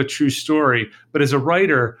want to know the true story. But as a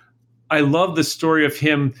writer, I love the story of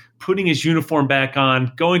him putting his uniform back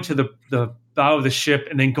on, going to the bow of the ship,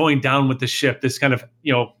 and then going down with the ship. This kind of,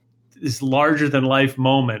 this larger than life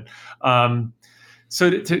moment. So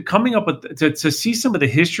to coming up with, to see some of the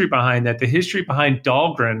history behind that, the history behind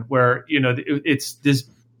Dahlgren, where, it's this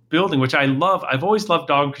building, which I love. I've always loved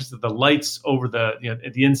Dahlgren because of the lights over the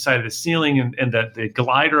the inside of the ceiling and the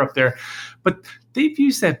glider up there. But they've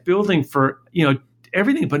used that building for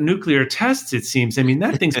everything but nuclear tests. It seems. I mean,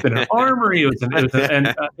 that thing's been an armory.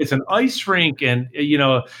 It's an ice rink, and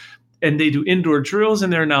and they do indoor drills in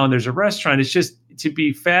there now. And there's a restaurant. It's just to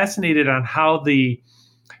be fascinated on how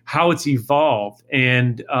it's evolved,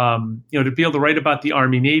 and to be able to write about the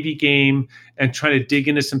Army-Navy game and try to dig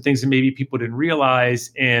into some things that maybe people didn't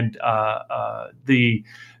realize, and the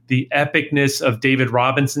epicness of David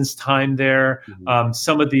Robinson's time there.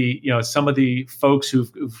 Some of the folks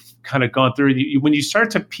who've kind of gone through. When you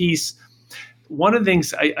start to piece, one of the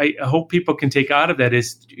things I hope people can take out of that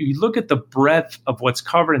is, you look at the breadth of what's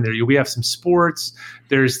covered in there. We have some sports.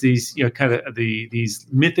 There's these kind of these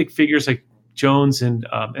mythic figures like Jones and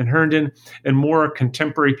Herndon, and more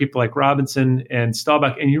contemporary people like Robinson and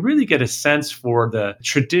Staubach. And you really get a sense for the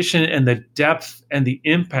tradition and the depth and the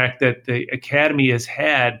impact that the Academy has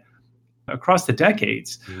had across the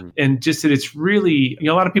decades. And just that it's really,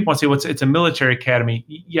 a lot of people want to say, well, it's a military academy.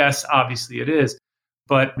 Yes, obviously it is.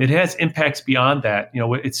 But it has impacts beyond that.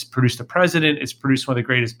 It's produced a president. It's produced one of the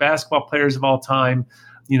greatest basketball players of all time.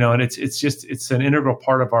 And it's an integral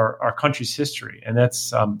part of our country's history. And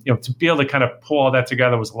that's, to be able to kind of pull all that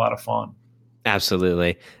together was a lot of fun.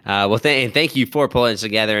 Absolutely. Thank you for pulling it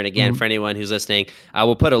together. And again, for anyone who's listening,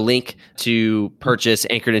 we'll put a link to purchase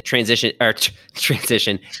Anchored in Transition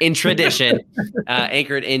in Tradition,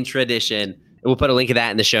 Anchored in Tradition. We'll put a link of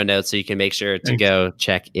that in the show notes so you can make sure to go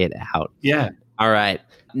check it out. Yeah. All right.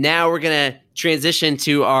 Now we're going to transition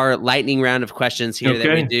to our lightning round of questions here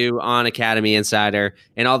that we do on Academy Insider.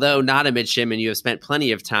 And although not a midshipman, you have spent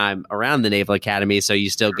plenty of time around the Naval Academy, so you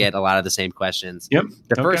still get a lot of the same questions. Yep.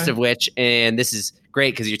 The first of which, and this is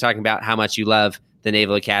great because you're talking about how much you love the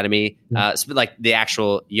Naval Academy, like the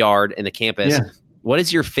actual yard and the campus. Yeah. What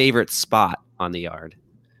is your favorite spot on the yard?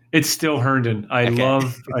 It's still Herndon. I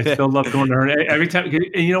still love going to Herndon every time.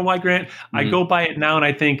 And you know why, Grant? I go by it now and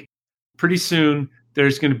I think pretty soon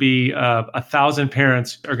there's going to be 1,000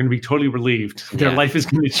 parents are going to be totally relieved. Their life is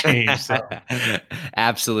going to change. So.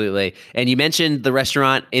 Absolutely. And you mentioned the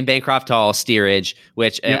restaurant in Bancroft Hall, Steerage,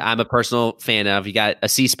 which I'm a personal fan of. You got a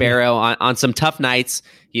Sea Sparrow on some tough nights,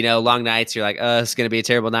 long nights. You're like, it's going to be a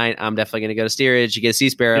terrible night. I'm definitely going to go to Steerage. You get a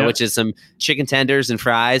Sea Sparrow, which is some chicken tenders and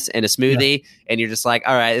fries and a smoothie. And you're just like,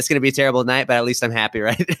 all right, it's going to be a terrible night, but at least I'm happy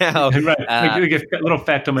right now. Right. You get a little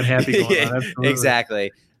fat and happy going on. Absolutely.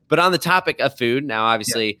 Exactly. But on the topic of food, now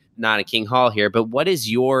obviously not a King Hall here, but what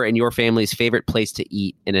is your and your family's favorite place to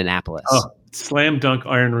eat in Annapolis? Oh, slam dunk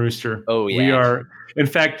Iron Rooster. Oh, yeah. We are, in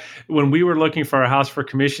fact, when we were looking for our house for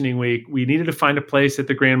commissioning week, we needed to find a place that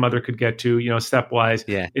the grandmother could get to, stepwise.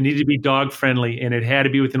 Yeah. It needed to be dog friendly, and it had to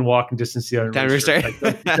be within walking distance of the Iron Rooster. Like,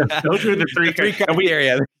 those are the three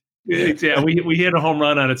criteria. Yeah, we hit a home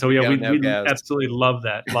run on it. So we absolutely love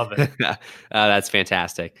that. Love it. That's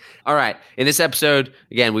fantastic. All right. In this episode,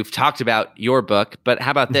 again, we've talked about your book, but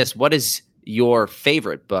how about this? What is your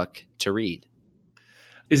favorite book to read?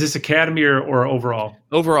 Is this Academy or overall?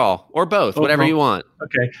 Overall, or both, whatever you want.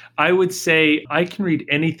 Okay. I would say I can read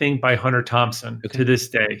anything by Hunter Thompson to this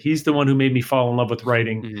day. He's the one who made me fall in love with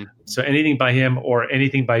writing. Mm-hmm. So anything by him or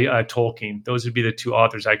anything by Tolkien, those would be the two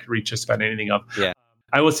authors I could read just about anything of. Yeah.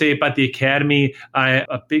 I will say about the Academy, I'm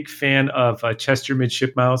a big fan of Chester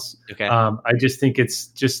Midship Mouse. Okay. I just think it's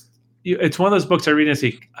one of those books I read and I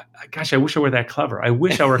say, gosh, I wish I were that clever. I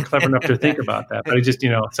wish I were clever enough to think about that. But I just,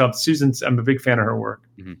 so Susan's, I'm a big fan of her work.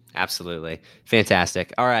 Mm-hmm. Absolutely.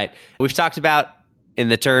 Fantastic. All right. We've talked about, in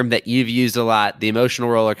the term that you've used a lot, the emotional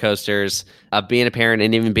roller coasters of being a parent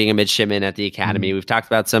and even being a midshipman at the Academy. Mm-hmm. We've talked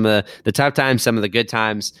about some of the tough times, some of the good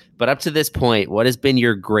times. But up to this point, what has been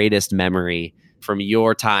your greatest memory from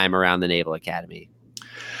your time around the Naval Academy?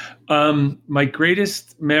 My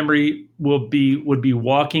greatest memory would be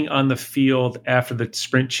walking on the field after the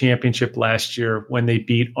sprint championship last year when they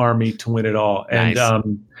beat Army to win it all. Nice.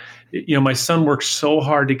 And, my son worked so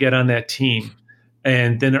hard to get on that team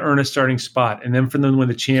and then to earn a starting spot. And then for them to win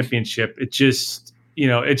the championship, it just,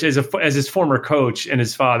 it's as his former coach and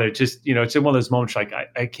his father, just, it's one of those moments like,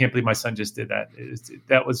 I can't believe my son just did that.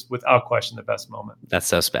 That was without question the best moment. That's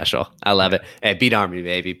so special. I love it. Hey, beat Army,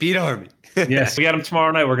 baby. Beat Army. Yes. We got him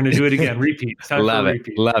tomorrow night. We're going to do it again. Repeat. Love it.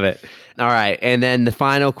 Repeat. Love it. All right. And then the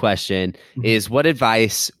final question is, what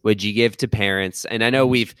advice would you give to parents? And I know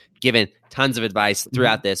we've given tons of advice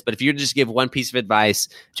throughout this, but if you were to just give one piece of advice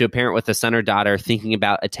to a parent with a son or daughter thinking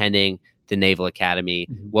about attending the Naval Academy,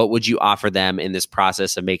 what would you offer them in this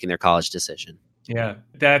process of making their college decision? Yeah,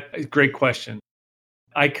 great question.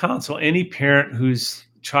 I counsel any parent whose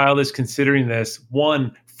child is considering this,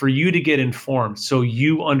 one, for you to get informed so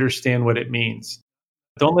you understand what it means.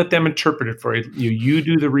 Don't let them interpret it for you. You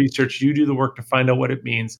do the research, you do the work to find out what it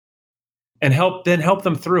means, and help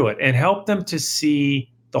them through it and help them to see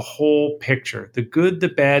the whole picture, the good, the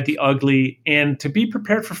bad, the ugly, and to be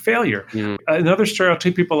prepared for failure. Mm. Another story I'll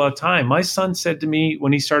tell people all the time. My son said to me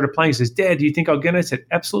when he started playing, he says, "Dad, do you think I'll get it?" I said,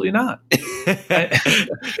 "Absolutely not."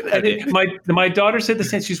 My daughter said the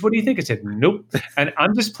same. She says, "What do you think?" I said, "Nope." And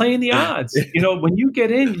I'm just playing the odds. When you get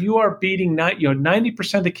in, you are beating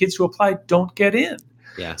 90% of the kids who apply don't get in.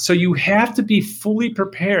 Yeah. So you have to be fully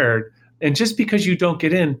prepared. And just because you don't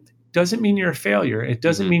get in doesn't mean you're a failure. It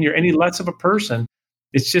doesn't mean you're any less of a person.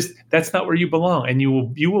 It's just that's not where you belong, and you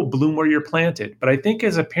will bloom where you're planted. But I think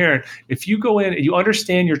as a parent, if you go in and you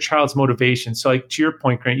understand your child's motivation, so like to your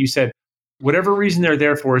point, Grant, you said, whatever reason they're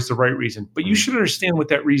there for is the right reason. But you should understand what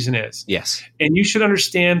that reason is. Yes. And you should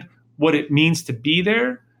understand what it means to be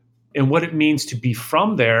there and what it means to be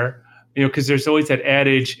from there, because there's always that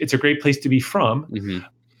adage, it's a great place to be from,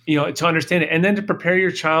 to understand it. And then to prepare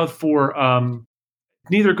your child for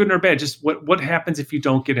neither good nor bad, just what happens if you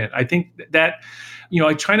don't get in. I think that,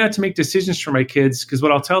 I try not to make decisions for my kids, because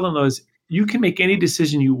what I'll tell them is you can make any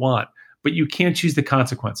decision you want, but you can't choose the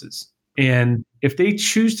consequences. And if they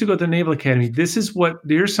choose to go to the Naval Academy,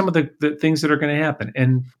 here's some of the things that are going to happen,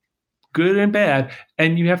 and good and bad.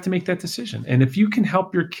 And you have to make that decision. And if you can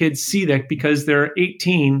help your kids see that, because they're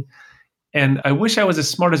 18, and I wish I was as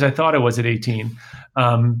smart as I thought I was at 18,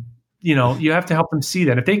 you have to help them see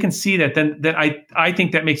that. If they can see that, then I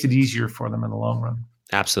think that makes it easier for them in the long run.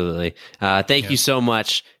 Absolutely. Thank you so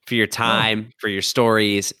much for your time, for your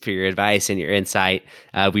stories, for your advice and your insight.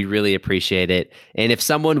 We really appreciate it. And if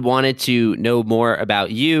someone wanted to know more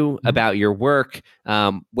about you, about your work,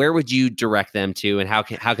 where would you direct them to, and how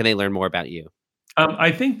can they learn more about you?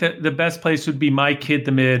 I think that the best place would be My Kid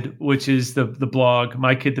the Mid, which is the blog,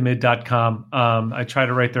 mykidthemid.com. I try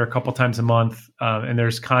to write there a couple times a month, and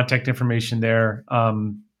there's contact information there,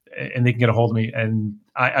 and they can get a hold of me. And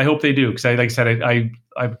I hope they do, because like I said,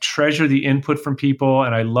 I treasure the input from people,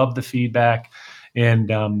 and I love the feedback.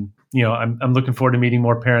 And I'm looking forward to meeting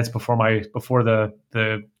more parents before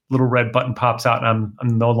the little red button pops out and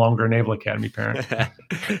I'm no longer a Naval Academy parent.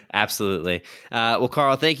 Absolutely. Well,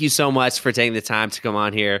 Karl, thank you so much for taking the time to come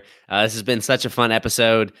on here. This has been such a fun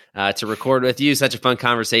episode to record with you, such a fun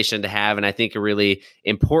conversation to have, and I think a really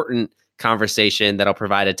important conversation that'll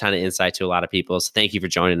provide a ton of insight to a lot of people. So thank you for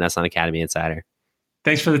joining us on Academy Insider.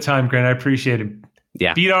 Thanks for the time, Grant. I appreciate it.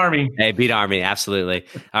 Yeah. Beat Army. Hey, beat Army. Absolutely.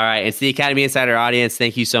 All right. It's the Academy Insider audience.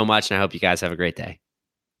 Thank you so much, and I hope you guys have a great day.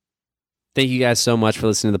 Thank you guys so much for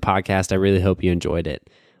listening to the podcast. I really hope you enjoyed it.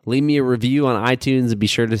 Leave me a review on iTunes and be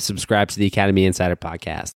sure to subscribe to the Academy Insider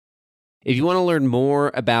podcast. If you want to learn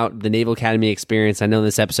more about the Naval Academy experience, I know in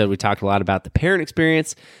this episode we talked a lot about the parent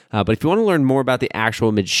experience, but if you want to learn more about the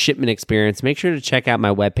actual midshipman experience, make sure to check out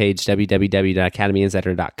my webpage,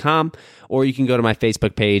 www.academyinsider.com, or you can go to my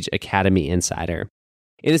Facebook page, Academy Insider.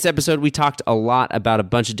 In this episode, we talked a lot about a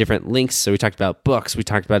bunch of different links. So we talked about books, we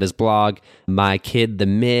talked about his blog, My Kid the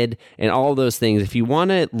Mid, and all of those things. If you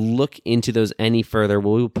want to look into those any further,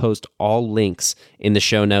 we will post all links in the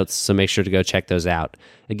show notes, so make sure to go check those out.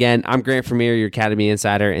 Again, I'm Grant Vermeer, your Academy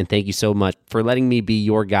Insider, and thank you so much for letting me be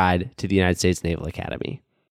your guide to the United States Naval Academy.